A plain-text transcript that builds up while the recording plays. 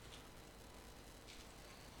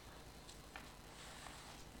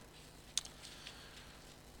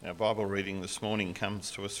Our Bible reading this morning comes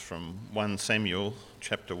to us from 1 Samuel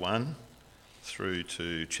chapter 1 through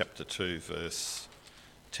to chapter 2 verse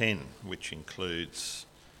 10, which includes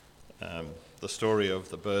the story of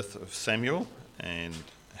the birth of Samuel and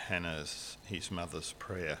his mother's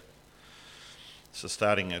prayer. So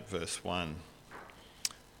starting at verse 1.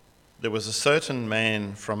 There was a certain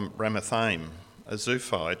man from Ramathaim, a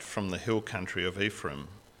Zophite from the hill country of Ephraim,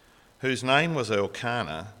 whose name was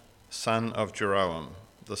Elkanah, son of Jeroham,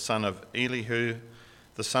 the son of Elihu,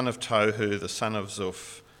 the son of Tohu, the son of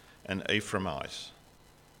Zuph, an Ephraimite.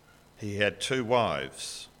 He had two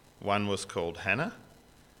wives. One was called Hannah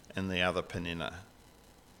and the other Peninnah.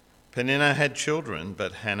 Peninnah had children,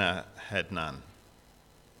 but Hannah had none.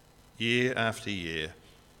 Year after year,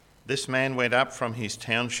 this man went up from his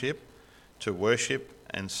township to worship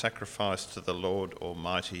and sacrifice to the Lord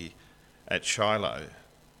Almighty at Shiloh,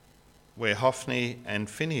 where Hophni and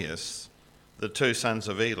Phinehas, the two sons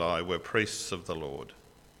of Eli, were priests of the Lord.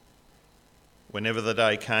 Whenever the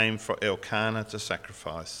day came for Elkanah to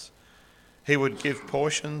sacrifice, he would give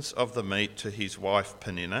portions of the meat to his wife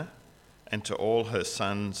Peninnah and to all her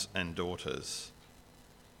sons and daughters.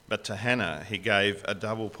 But to Hannah he gave a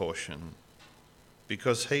double portion,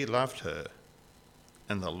 because he loved her,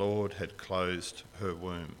 and the Lord had closed her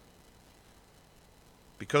womb.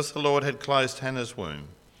 Because the Lord had closed Hannah's womb,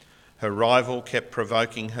 her rival kept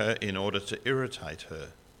provoking her in order to irritate her.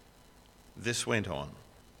 This went on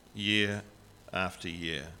year after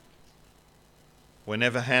year.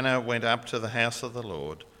 Whenever Hannah went up to the house of the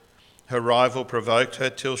Lord, her rival provoked her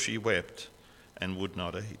till she wept and would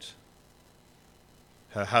not eat.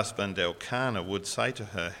 Her husband Elkanah would say to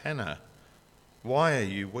her, "Hannah, why are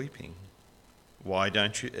you weeping? Why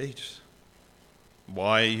don't you eat?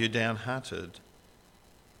 Why are you downhearted?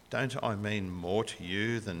 Don't I mean more to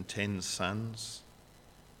you than 10 sons?"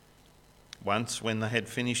 Once, when they had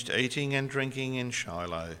finished eating and drinking in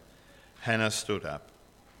Shiloh, Hannah stood up.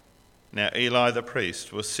 Now Eli the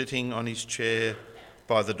priest was sitting on his chair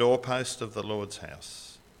by the doorpost of the Lord's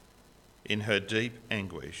house. In her deep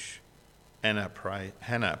anguish, Hannah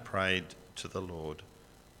prayed to the Lord,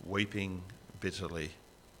 weeping bitterly.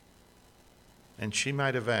 And she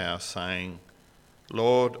made a vow, saying,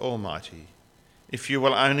 "Lord Almighty, if you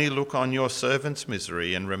will only look on your servant's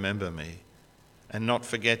misery and remember me, and not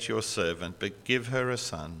forget your servant, but give her a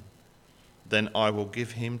son, then I will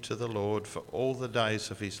give him to the Lord for all the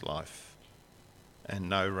days of his life, and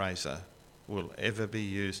no razor will ever be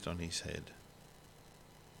used on his head."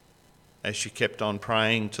 As she kept on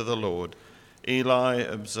praying to the Lord, Eli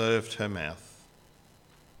observed her mouth.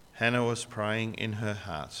 Hannah was praying in her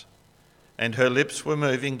heart, and her lips were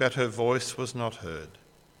moving, but her voice was not heard.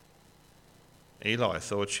 Eli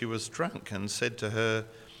thought she was drunk and said to her,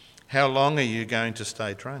 "How long are you going to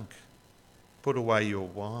stay drunk? Put away your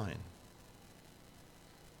wine."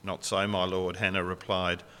 "Not so, my lord," Hannah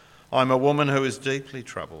replied. "I'm a woman who is deeply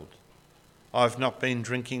troubled. I've not been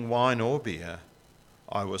drinking wine or beer.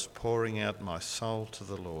 I was pouring out my soul to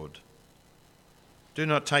the Lord. Do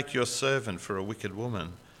not take your servant for a wicked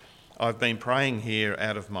woman. I've been praying here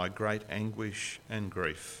out of my great anguish and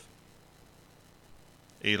grief."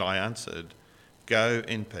 Eli answered, "Go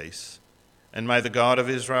in peace, and may the God of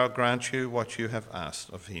Israel grant you what you have asked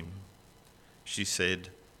of him." She said,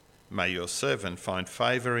 "May your servant find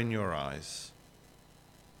favour in your eyes."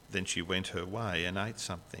 Then she went her way and ate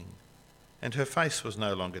something, and her face was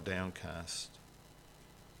no longer downcast.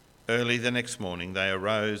 Early the next morning they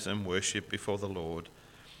arose and worshipped before the Lord,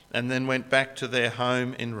 and then went back to their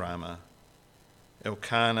home in Ramah.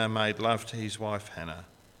 Elkanah made love to his wife Hannah,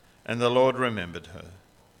 and the Lord remembered her.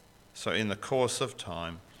 So in the course of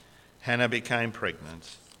time, Hannah became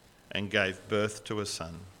pregnant and gave birth to a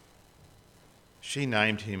son. She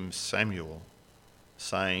named him Samuel,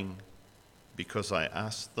 saying, "Because I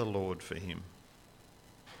asked the Lord for him."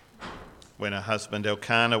 When her husband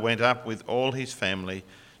Elkanah went up with all his family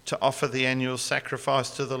to offer the annual sacrifice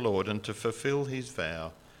to the Lord and to fulfill his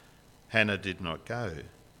vow, Hannah did not go.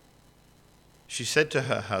 She said to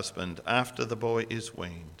her husband, "After the boy is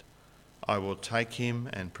weaned, I will take him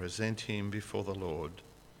and present him before the Lord,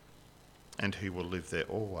 and he will live there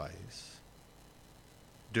always."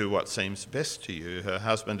 "Do what seems best to you," her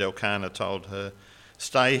husband Elkanah told her.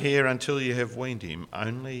 "Stay here until you have weaned him.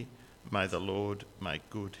 Only may the Lord make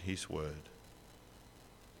good his word."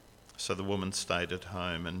 So the woman stayed at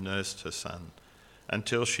home and nursed her son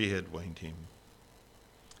until she had weaned him.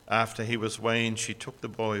 After he was weaned, she took the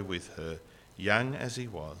boy with her, young as he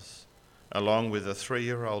was, along with a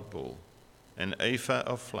 3-year-old bull, an ephah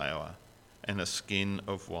of flour, and a skin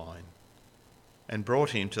of wine, and brought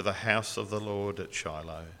him to the house of the Lord at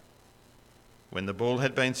Shiloh. When the bull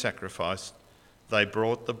had been sacrificed, they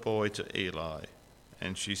brought the boy to Eli,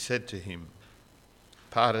 and she said to him,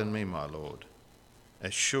 "Pardon me, my lord,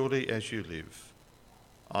 as surely as you live,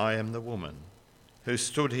 I am the woman who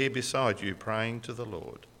stood here beside you praying to the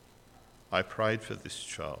Lord. I prayed for this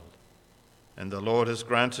child, and the Lord has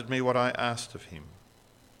granted me what I asked of him.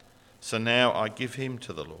 So now I give him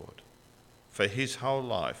to the Lord. For his whole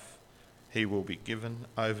life he will be given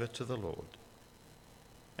over to the Lord."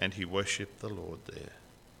 And he worshipped the Lord there.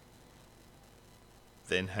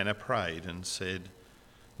 Then Hannah prayed and said,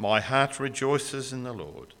 "My heart rejoices in the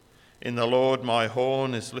Lord. In the Lord my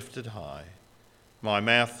horn is lifted high. My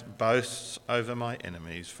mouth boasts over my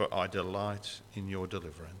enemies, for I delight in your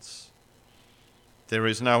deliverance. There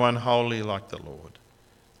is no one holy like the Lord.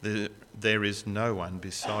 There is no one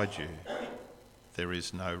beside you. There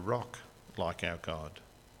is no rock like our God.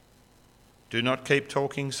 Do not keep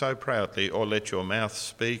talking so proudly, or let your mouth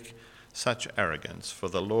speak such arrogance, for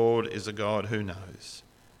the Lord is a God who knows,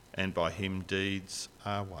 and by him deeds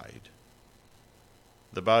are weighed.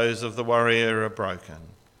 The bows of the warrior are broken,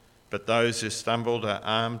 but those who stumbled are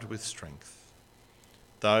armed with strength.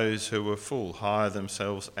 Those who were full hire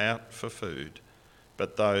themselves out for food,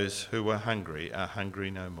 but those who were hungry are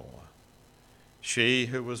hungry no more. She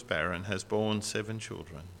who was barren has borne 7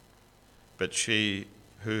 children, but she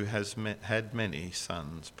who has had many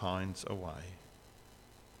sons pines away.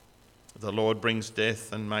 The Lord brings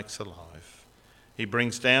death and makes alive. He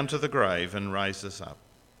brings down to the grave and raises up.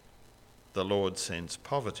 The Lord sends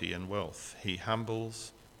poverty and wealth. He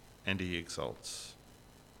humbles and he exalts.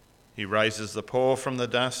 He raises the poor from the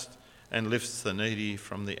dust and lifts the needy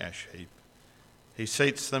from the ash heap. He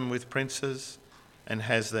seats them with princes and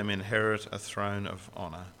has them inherit a throne of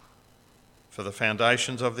honour. For the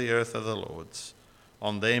foundations of the earth are the Lord's.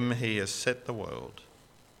 On them he has set the world.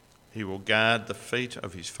 He will guard the feet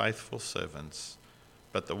of his faithful servants,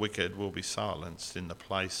 but the wicked will be silenced in the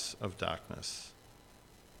place of darkness.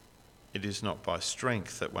 It is not by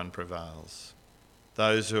strength that one prevails.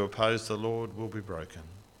 Those who oppose the Lord will be broken.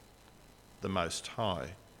 The Most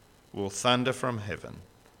High will thunder from heaven.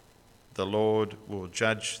 The Lord will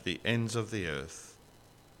judge the ends of the earth.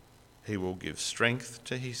 He will give strength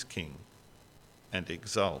to his king and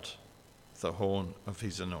exalt the horn of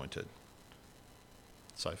his anointed.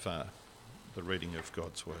 So far, the reading of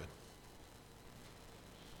God's word.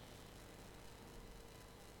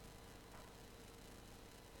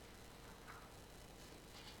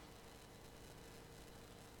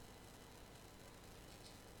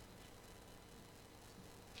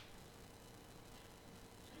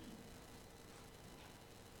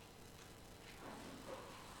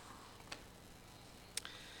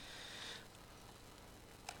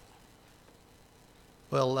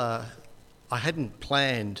 Well, I hadn't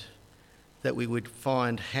planned that we would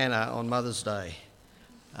find Hannah on Mother's Day.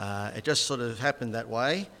 It just sort of happened that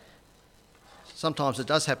way. Sometimes it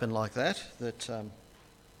does happen like that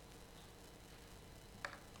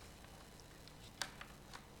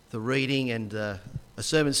the reading and a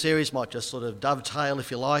sermon series might just sort of dovetail,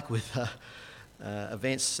 if you like, with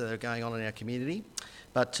events that are going on in our community.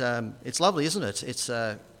 But it's lovely, isn't it? It's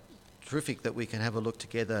terrific that we can have a look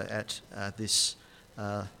together at this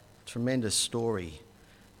tremendous story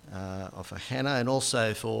of Hannah, and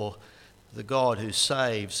also for the God who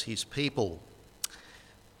saves his people.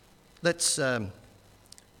 Let's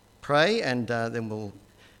pray, and then we'll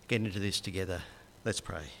get into this together. Let's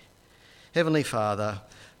pray. Heavenly Father,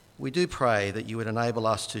 we do pray that you would enable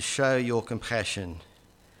us to show your compassion,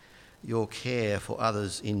 your care for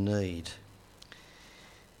others in need.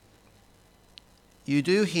 You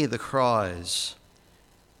do hear the cries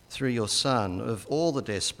through your Son of all the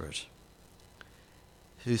desperate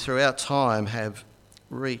who throughout time have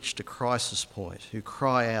reached a crisis point, who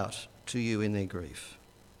cry out to you in their grief.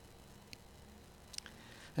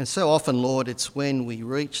 And so often, Lord, it's when we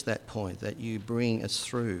reach that point that you bring us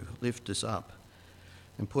through, lift us up,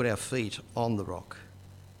 and put our feet on the rock,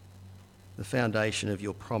 the foundation of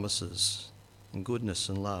your promises and goodness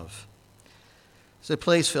and love. So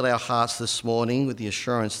please fill our hearts this morning with the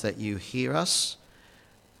assurance that you hear us,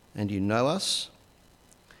 and you know us,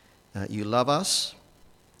 you love us.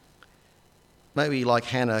 May we, like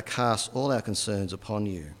Hannah, cast all our concerns upon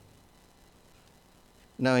you,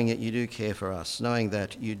 knowing that you do care for us, knowing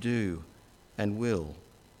that you do and will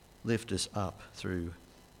lift us up through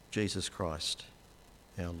Jesus Christ,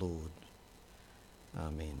 our Lord.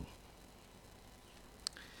 Amen.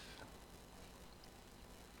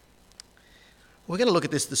 We're going to look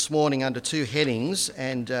at this morning under 2 headings,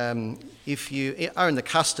 and if you are in the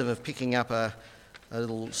custom of picking up a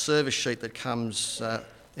little service sheet that comes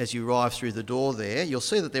as you arrive through the door there, you'll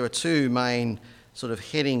see that there are two main sort of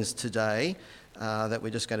headings today that we're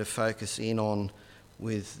just going to focus in on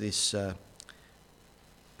with this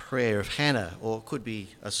prayer of Hannah, or it could be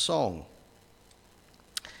a song.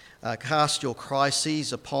 Cast your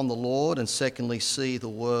crises upon the Lord, and secondly, see the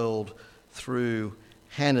world through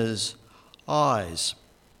Hannah's eyes.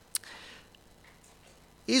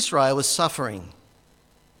 Israel was suffering.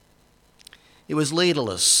 It was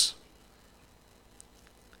leaderless.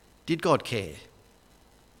 Did God care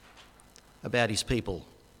about his people?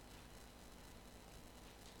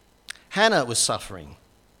 Hannah was suffering,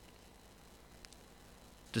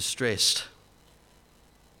 distressed.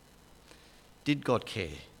 Did God care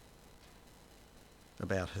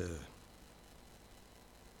about her?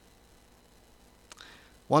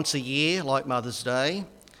 Once a year, like Mother's Day,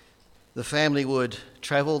 the family would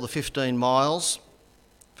travel the 15 miles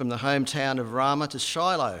from the hometown of Ramah to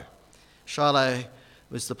Shiloh. Shiloh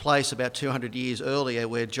was the place about 200 years earlier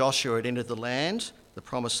where Joshua had entered the land, the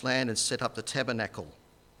promised land, and set up the tabernacle.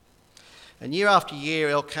 And year after year,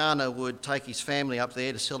 Elkanah would take his family up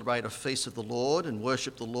there to celebrate a feast of the Lord and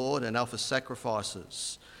worship the Lord and offer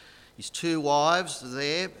sacrifices. His two wives were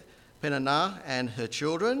there, Peninnah and her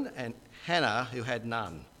children, and Hannah, who had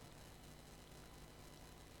none.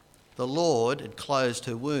 The Lord had closed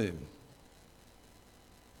her womb.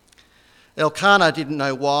 Elkanah didn't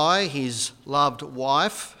know why his loved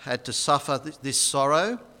wife had to suffer this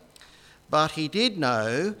sorrow, but he did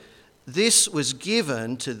know this was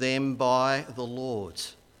given to them by the Lord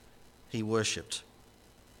he worshipped.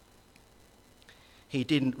 He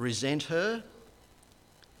didn't resent her.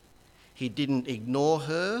 He didn't ignore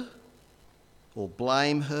her or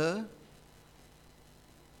blame her.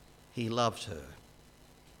 He loved her.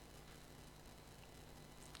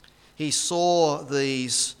 He saw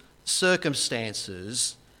these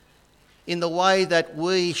circumstances in the way that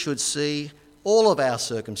we should see all of our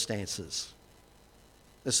circumstances,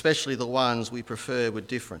 especially the ones we prefer were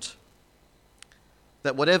different.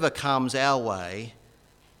 That whatever comes our way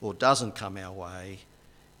or doesn't come our way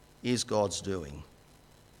is God's doing.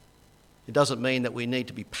 It doesn't mean that we need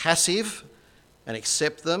to be passive and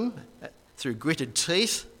accept them through gritted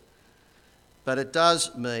teeth, but it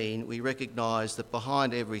does mean we recognise that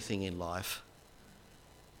behind everything in life,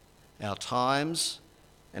 our times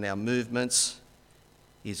and our movements,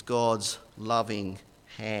 is God's loving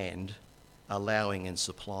hand allowing and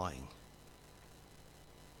supplying.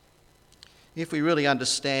 If we really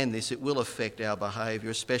understand this, it will affect our behaviour,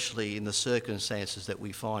 especially in the circumstances that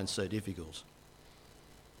we find so difficult.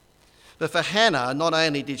 But for Hannah, not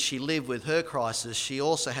only did she live with her crisis, she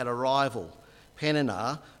also had a rival,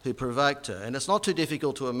 Peninnah, who provoked her. And it's not too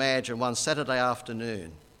difficult to imagine one Saturday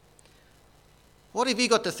afternoon. What have you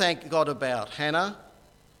got to thank God about, Hannah?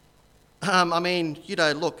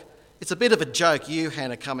 Look, it's a bit of a joke, you,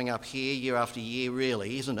 Hannah, coming up here year after year,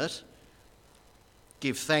 really, isn't it?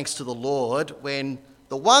 Give thanks to the Lord when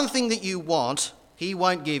the one thing that you want, he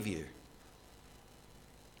won't give you.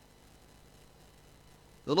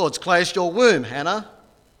 The Lord's closed your womb, Hannah.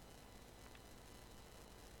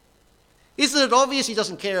 Isn't it obvious he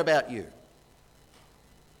doesn't care about you?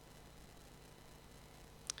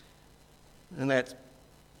 And that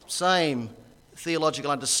same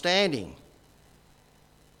theological understanding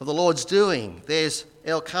of the Lord's doing, there's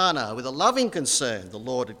Elkanah with a loving concern. The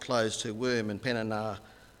Lord had closed her womb, and Peninnah,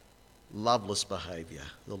 loveless behaviour.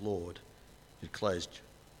 The Lord had closed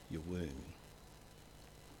your womb.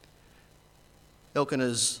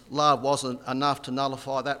 Elkanah's love wasn't enough to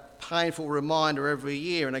nullify that painful reminder every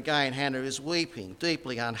year, and again Hannah is weeping,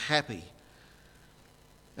 deeply unhappy.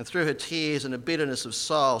 And through her tears and a bitterness of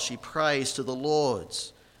soul, she prays to the Lord.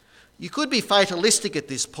 You could be fatalistic at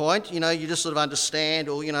this point, you just sort of understand,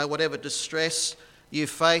 or, whatever distress you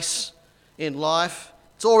face in life,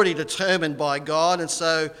 it's already determined by God, and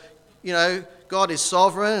so, God is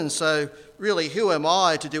sovereign, and so really who am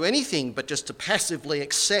I to do anything but just to passively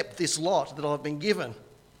accept this lot that I've been given?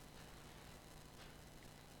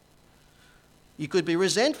 You could be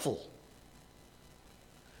resentful.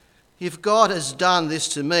 If God has done this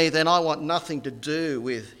to me, then I want nothing to do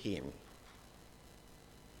with him.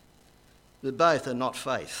 But both are not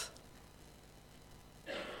faith.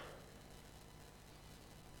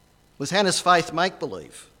 Was Hannah's faith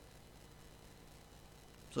make-believe?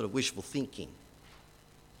 Sort of wishful thinking.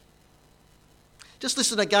 Just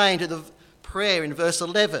listen again to the prayer in verse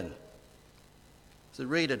 11. So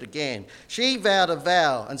read it again. She vowed a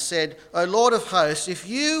vow and said, O Lord of hosts, if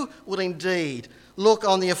you will indeed look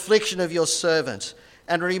on the affliction of your servant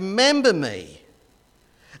and remember me,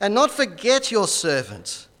 and not forget your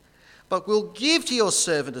servant, but will give to your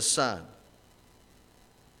servant a son,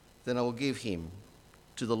 then I will give him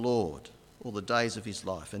to the Lord all the days of his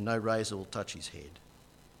life, and no razor will touch his head.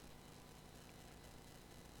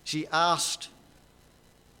 She asked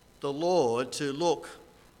the Lord to look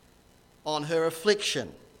on her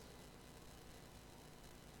affliction,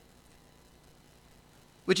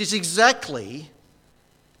 which is exactly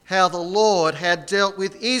how the Lord had dealt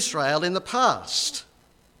with Israel in the past,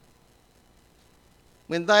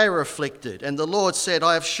 when they were afflicted. And the Lord said,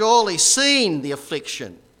 I have surely seen the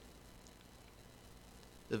affliction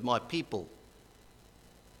of my people.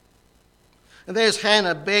 And there's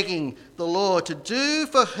Hannah begging the Lord to do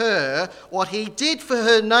for her what he did for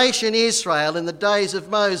her nation Israel in the days of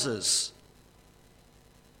Moses.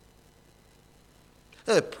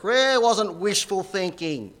 Her prayer wasn't wishful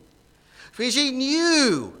thinking, for she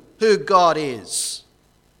knew who God is,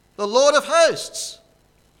 the Lord of hosts,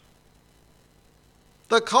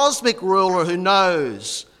 the cosmic ruler who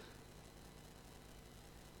knows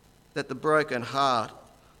that the broken heart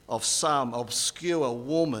of some obscure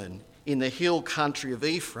woman in the hill country of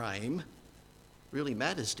Ephraim really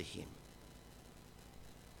matters to him.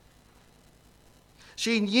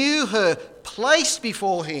 She knew her place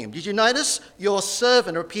before him. Did you notice? Your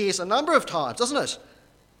servant appears a number of times, doesn't it?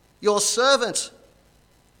 Your servant.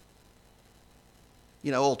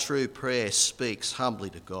 You know, all true prayer speaks humbly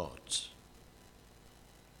to God.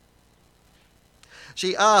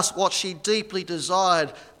 She asked what she deeply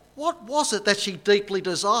desired. What was it that she deeply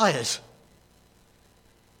desired?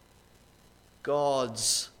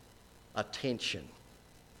 God's attention.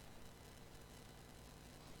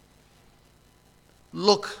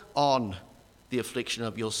 Look on the affliction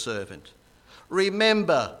of your servant.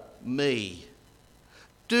 Remember me.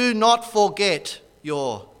 Do not forget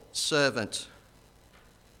your servant.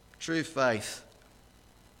 True faith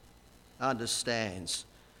understands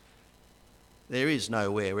there is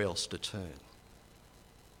nowhere else to turn.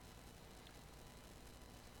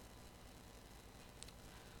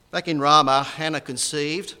 Back in Ramah, Hannah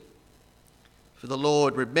conceived, for the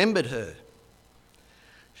Lord remembered her.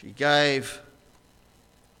 She gave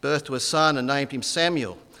birth to a son and named him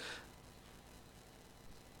Samuel.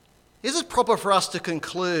 Is it proper for us to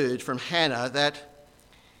conclude from Hannah that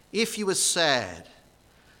if you were sad,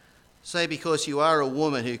 say because you are a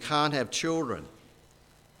woman who can't have children,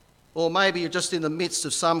 or maybe you're just in the midst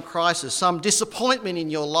of some crisis, some disappointment in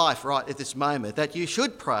your life right at this moment, that you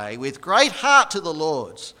should pray with great heart to the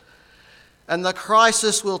Lord, and the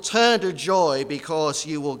crisis will turn to joy because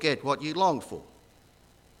you will get what you long for?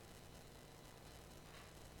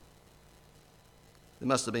 There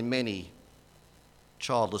must have been many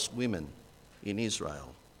childless women in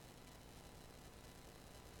Israel.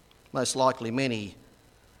 Most likely many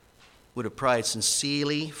would have prayed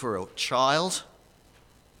sincerely for a child.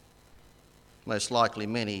 Most likely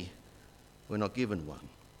many were not given one.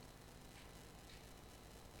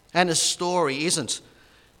 Hannah's story isn't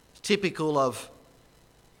typical of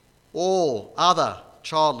all other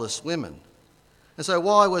childless women. And so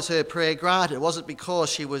why was her prayer granted? Was it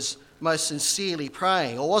because she was most sincerely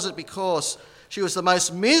praying? Or was it because she was the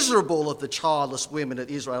most miserable of the childless women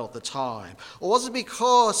at Israel at the time? Or was it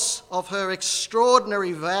because of her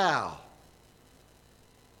extraordinary vow?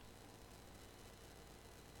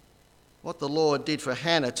 What the Lord did for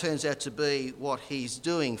Hannah turns out to be what he's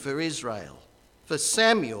doing for Israel. For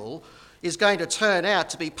Samuel is going to turn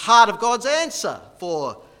out to be part of God's answer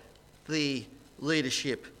for the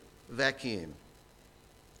leadership vacuum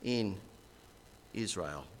in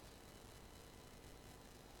Israel.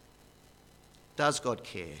 Does God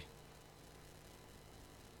care?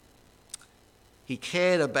 He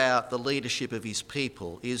cared about the leadership of his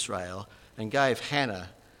people, Israel, and gave Hannah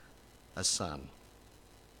a son.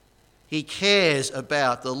 He cares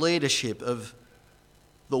about the leadership of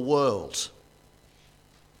the world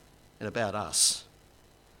and about us.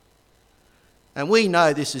 And we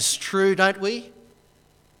know this is true, don't we?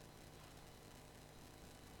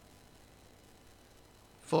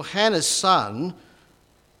 For Hannah's son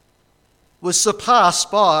was surpassed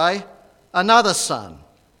by another son,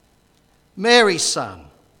 Mary's son.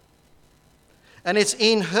 And it's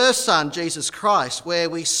in her son, Jesus Christ, where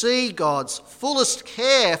we see God's fullest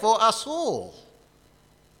care for us all.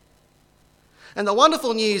 And the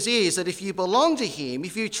wonderful news is that if you belong to him,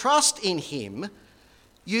 if you trust in him,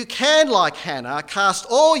 you can, like Hannah, cast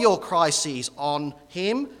all your crises on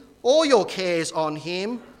him, all your cares on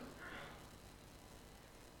him,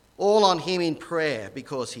 all on him in prayer,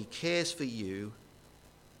 because he cares for you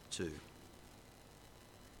too.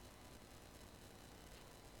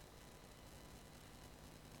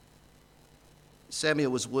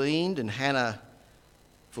 Samuel was weaned and Hannah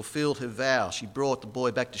fulfilled her vow. She brought the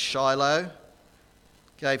boy back to Shiloh,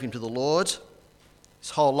 gave him to the Lord,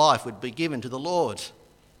 his whole life would be given to the Lord.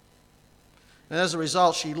 And as a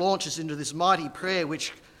result, she launches into this mighty prayer,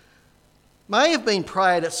 which may have been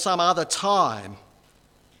prayed at some other time,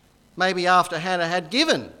 maybe after Hannah had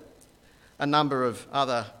given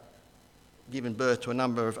birth to a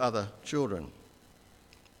number of other children.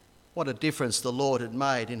 What a difference the Lord had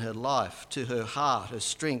made in her life, to her heart, her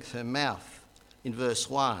strength, her mouth, in verse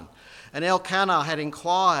 1. And Elkanah had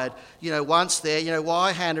inquired, once there,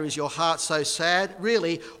 why, Hannah, is your heart so sad?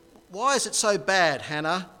 Really, why is it so bad,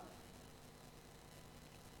 Hannah?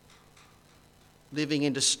 Living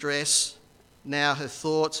in distress, now her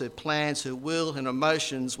thoughts, her plans, her will and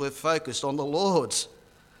emotions were focused on the Lord's.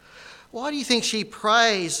 Why do you think she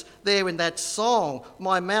prays there in that song,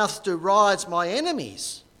 my mouth derides my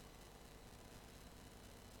enemies?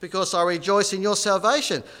 Because I rejoice in your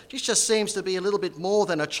salvation. This just seems to be a little bit more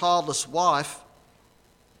than a childless wife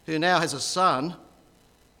who now has a son,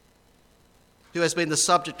 who has been the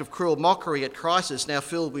subject of cruel mockery at crisis, now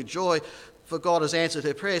filled with joy, for God has answered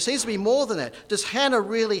her prayer. It seems to be more than that. Does Hannah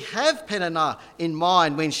really have Peninnah in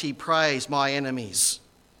mind when she prays, my enemies?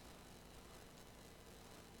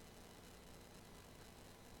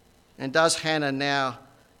 And does Hannah now,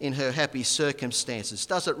 in her happy circumstances,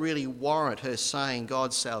 does it really warrant her saying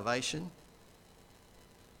God's salvation?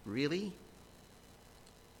 Really?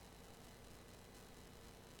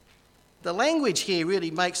 The language here really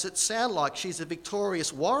makes it sound like she's a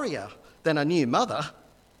victorious warrior than a new mother.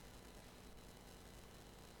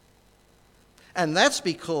 And that's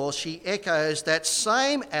because she echoes that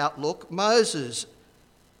same outlook Moses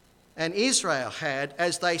and Israel had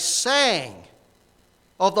as they sang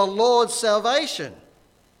of the Lord's salvation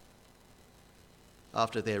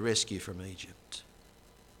after their rescue from Egypt.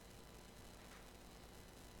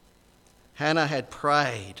 Hannah had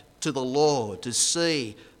prayed to the Lord to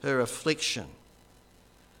see her affliction,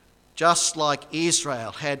 just like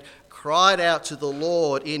Israel had cried out to the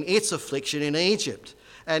Lord in its affliction in Egypt.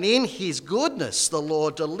 And in his goodness, the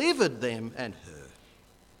Lord delivered them and her.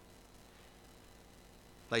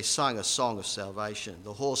 They sung a song of salvation.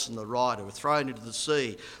 The horse and the rider were thrown into the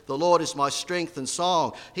sea. The Lord is my strength and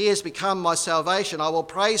song. He has become my salvation. I will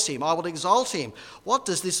praise him. I will exalt him. What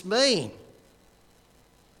does this mean?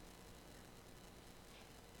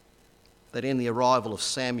 That in the arrival of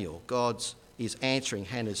Samuel, God is answering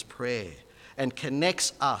Hannah's prayer and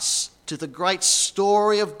connects us to the great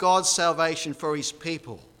story of God's salvation for his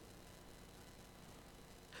people.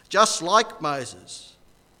 Just like Moses,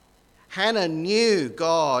 Hannah knew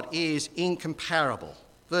God is incomparable.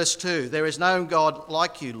 Verse 2, there is no God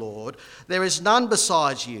like you, Lord. There is none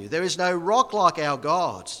besides you. There is no rock like our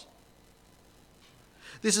God.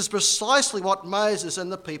 This is precisely what Moses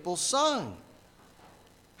and the people sung.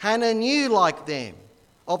 Hannah knew, like them,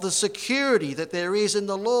 of the security that there is in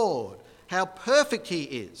the Lord, how perfect he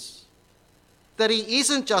is, that he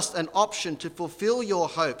isn't just an option to fulfill your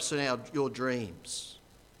hopes and your dreams,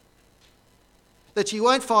 that you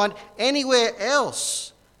won't find anywhere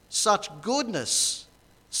else such goodness,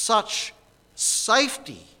 such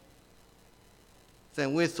safety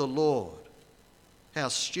than with the Lord. How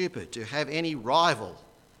stupid to have any rival,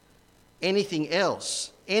 anything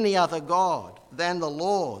else, any other God than the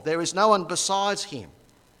Lord. There is no one besides him.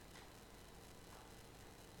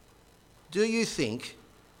 Do you think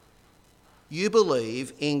you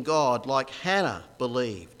believe in God like Hannah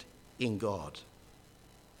believed in God?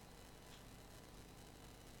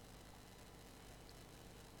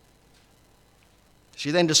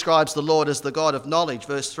 She then describes the Lord as the God of knowledge,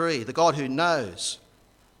 verse 3, the God who knows.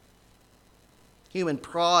 Human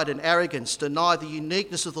pride and arrogance deny the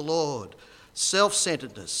uniqueness of the Lord.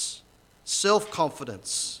 Self-centeredness,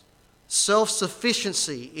 self-confidence,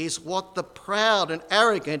 self-sufficiency is what the proud and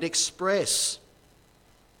arrogant express.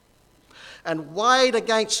 And weighed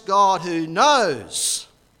against God who knows,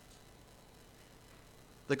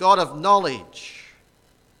 the God of knowledge,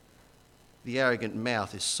 the arrogant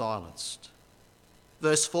mouth is silenced.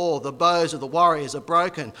 Verse 4, the bows of the warriors are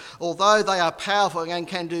broken. Although they are powerful and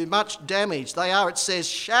can do much damage, they are, it says,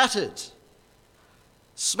 shattered,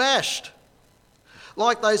 smashed.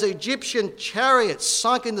 Like those Egyptian chariots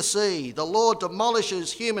sunk in the sea, the Lord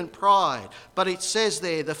demolishes human pride. But it says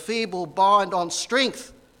there, the feeble bind on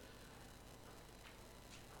strength.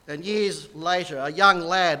 And years later, a young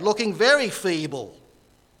lad looking very feeble,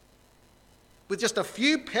 with just a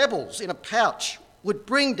few pebbles in a pouch, would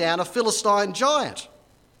bring down a Philistine giant,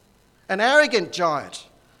 an arrogant giant,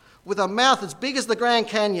 with a mouth as big as the Grand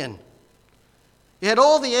Canyon. He had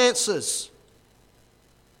all the answers.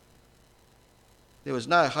 There was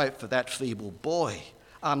no hope for that feeble boy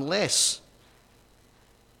unless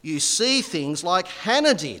you see things like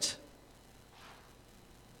Hannah did.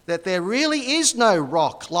 That there really is no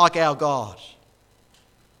rock like our God.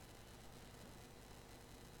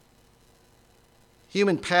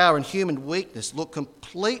 Human power and human weakness look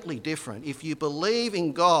completely different if you believe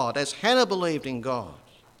in God as Hannah believed in God.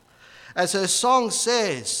 As her song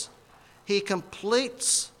says, he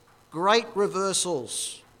completes great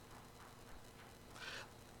reversals.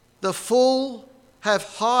 The full have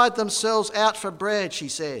hired themselves out for bread, she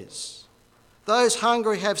says. Those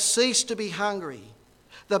hungry have ceased to be hungry.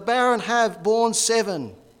 The barren have borne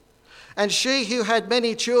 7, and she who had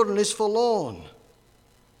many children is forlorn.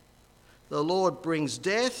 The Lord brings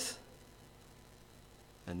death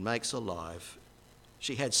and makes alive.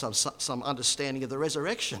 She had some understanding of the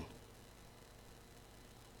resurrection.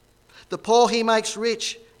 The poor he makes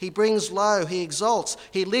rich, he brings low, he exalts.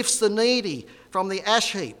 He lifts the needy from the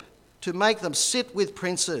ash heap to make them sit with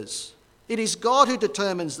princes. It is God who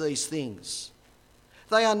determines these things.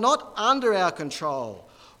 They are not under our control,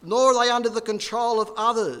 nor are they under the control of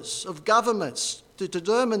others, of governments to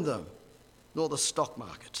determine them, nor the stock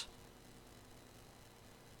market.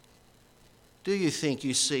 Do you think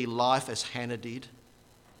you see life as Hannah did?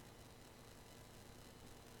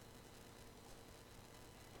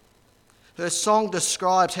 Her song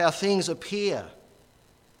describes how things appear,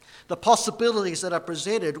 the possibilities that are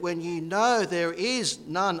presented when you know there is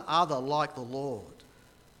none other like the Lord.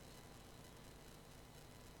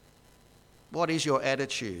 What is your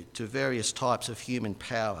attitude to various types of human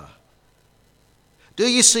power? Do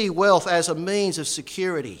you see wealth as a means of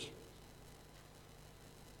security?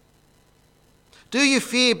 Do you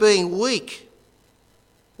fear being weak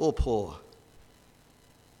or poor?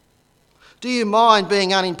 Do you mind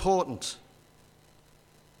being unimportant?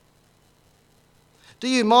 Do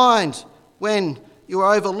you mind when you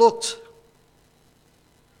are overlooked?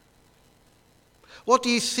 What do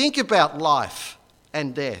you think about life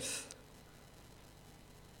and death?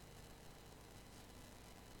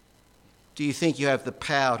 Do you think you have the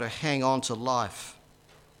power to hang on to life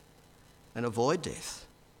and avoid death?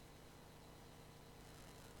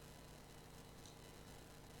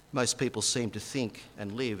 Most people seem to think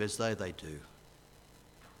and live as though they do.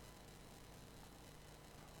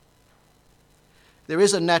 There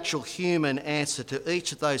is a natural human answer to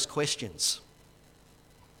each of those questions.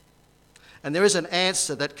 And there is an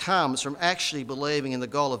answer that comes from actually believing in the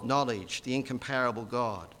God of knowledge, the incomparable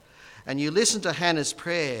God. And you listen to Hannah's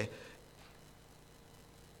prayer,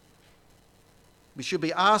 we should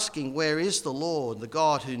be asking, where is the Lord, the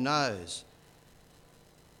God who knows?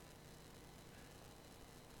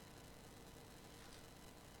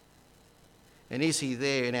 And is he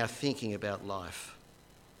there in our thinking about life?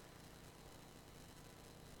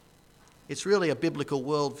 It's really a biblical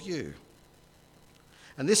worldview.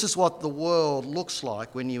 And this is what the world looks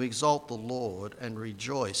like when you exalt the Lord and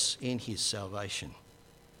rejoice in his salvation.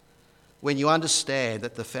 When you understand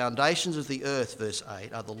that the foundations of the earth, verse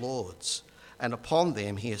 8, are the Lord's, and upon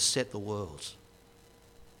them he has set the world.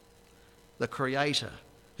 The Creator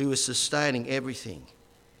who is sustaining everything,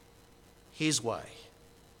 his way.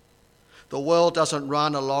 The world doesn't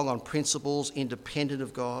run along on principles independent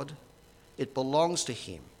of God. It belongs to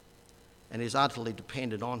him and is utterly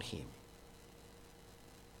dependent on him.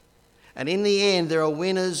 And in the end, there are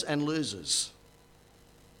winners and losers.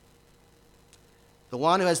 The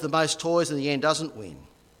one who has the most toys in the end doesn't win.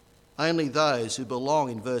 Only those who belong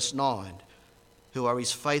in verse 9, who are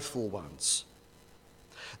his faithful ones.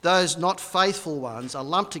 Those not faithful ones are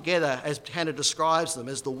lumped together, as Hannah describes them,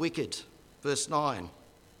 as the wicked. Verse 9.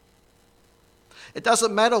 It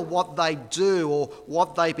doesn't matter what they do or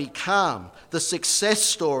what they become, the success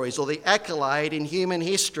stories or the accolade in human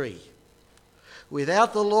history.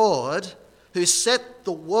 Without the Lord, who set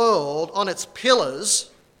the world on its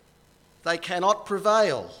pillars, they cannot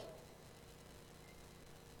prevail.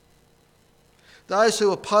 Those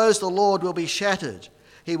who oppose the Lord will be shattered.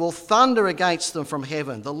 He will thunder against them from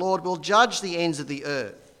heaven. The Lord will judge the ends of the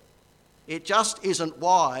earth. It just isn't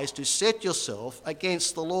wise to set yourself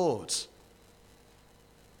against the Lord.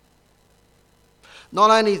 Not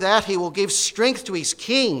only that, he will give strength to his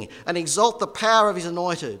king and exalt the power of his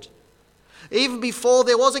anointed. Even before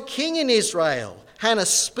there was a king in Israel, Hannah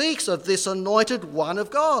speaks of this anointed one of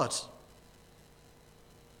God.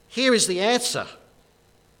 Here is the answer.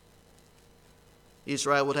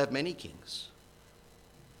 Israel would have many kings.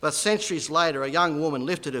 But centuries later, a young woman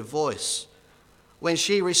lifted her voice. When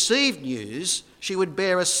she received news, she would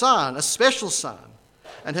bear a son, a special son,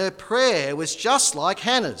 and her prayer was just like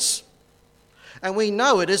Hannah's. And we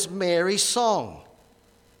know it as Mary's song.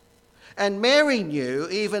 And Mary knew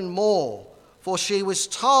even more for she was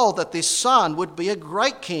told that this son would be a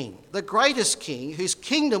great king, the greatest king, whose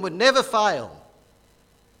kingdom would never fail,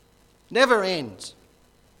 never end.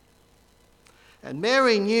 And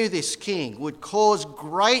Mary knew this king would cause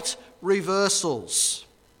great reversals.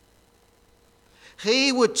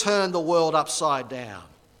 He would turn the world upside down.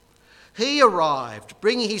 He arrived,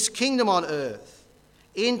 bringing his kingdom on earth,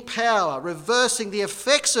 in power, reversing the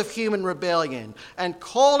effects of human rebellion and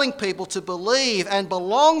calling people to believe and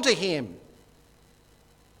belong to him.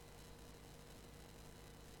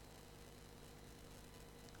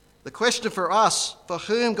 The question for us, for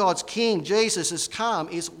whom God's King Jesus has come,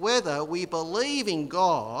 is whether we believe in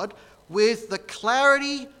God with the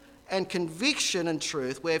clarity and conviction and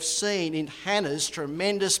truth we've seen in Hannah's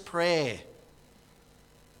tremendous prayer.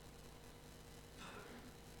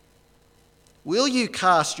 Will you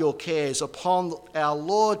cast your cares upon our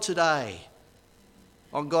Lord today,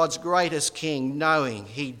 on God's greatest King, knowing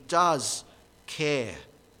he does care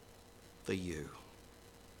for you?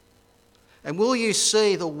 And will you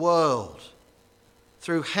see the world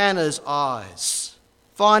through Hannah's eyes,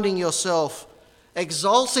 finding yourself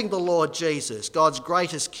exalting the Lord Jesus, God's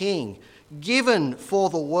greatest King, given for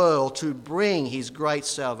the world to bring his great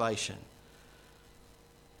salvation?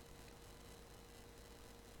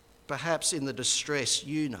 Perhaps in the distress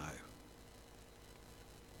you know,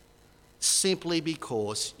 simply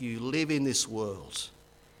because you live in this world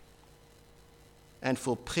and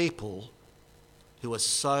for people who are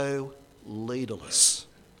so leaderless.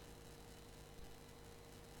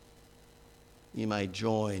 You may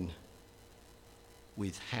join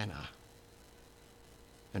with Hannah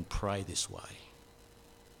and pray this way.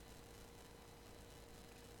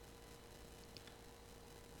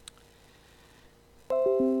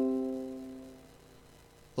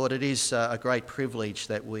 Lord, it is a great privilege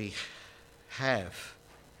that we have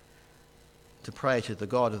to pray to the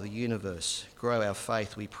God of the universe. Grow our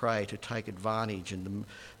faith, we pray, to take advantage and to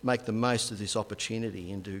make the most of this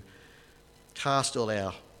opportunity and to cast all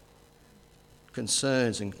our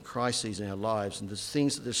concerns and crises in our lives and the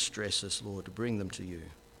things that distress us, Lord, to bring them to you,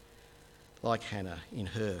 like Hannah in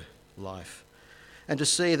her life. And to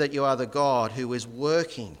see that you are the God who is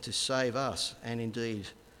working to save us and indeed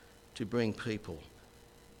to bring people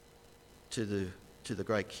to the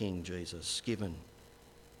great King Jesus, given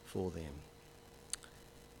for them.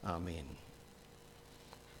 Amen.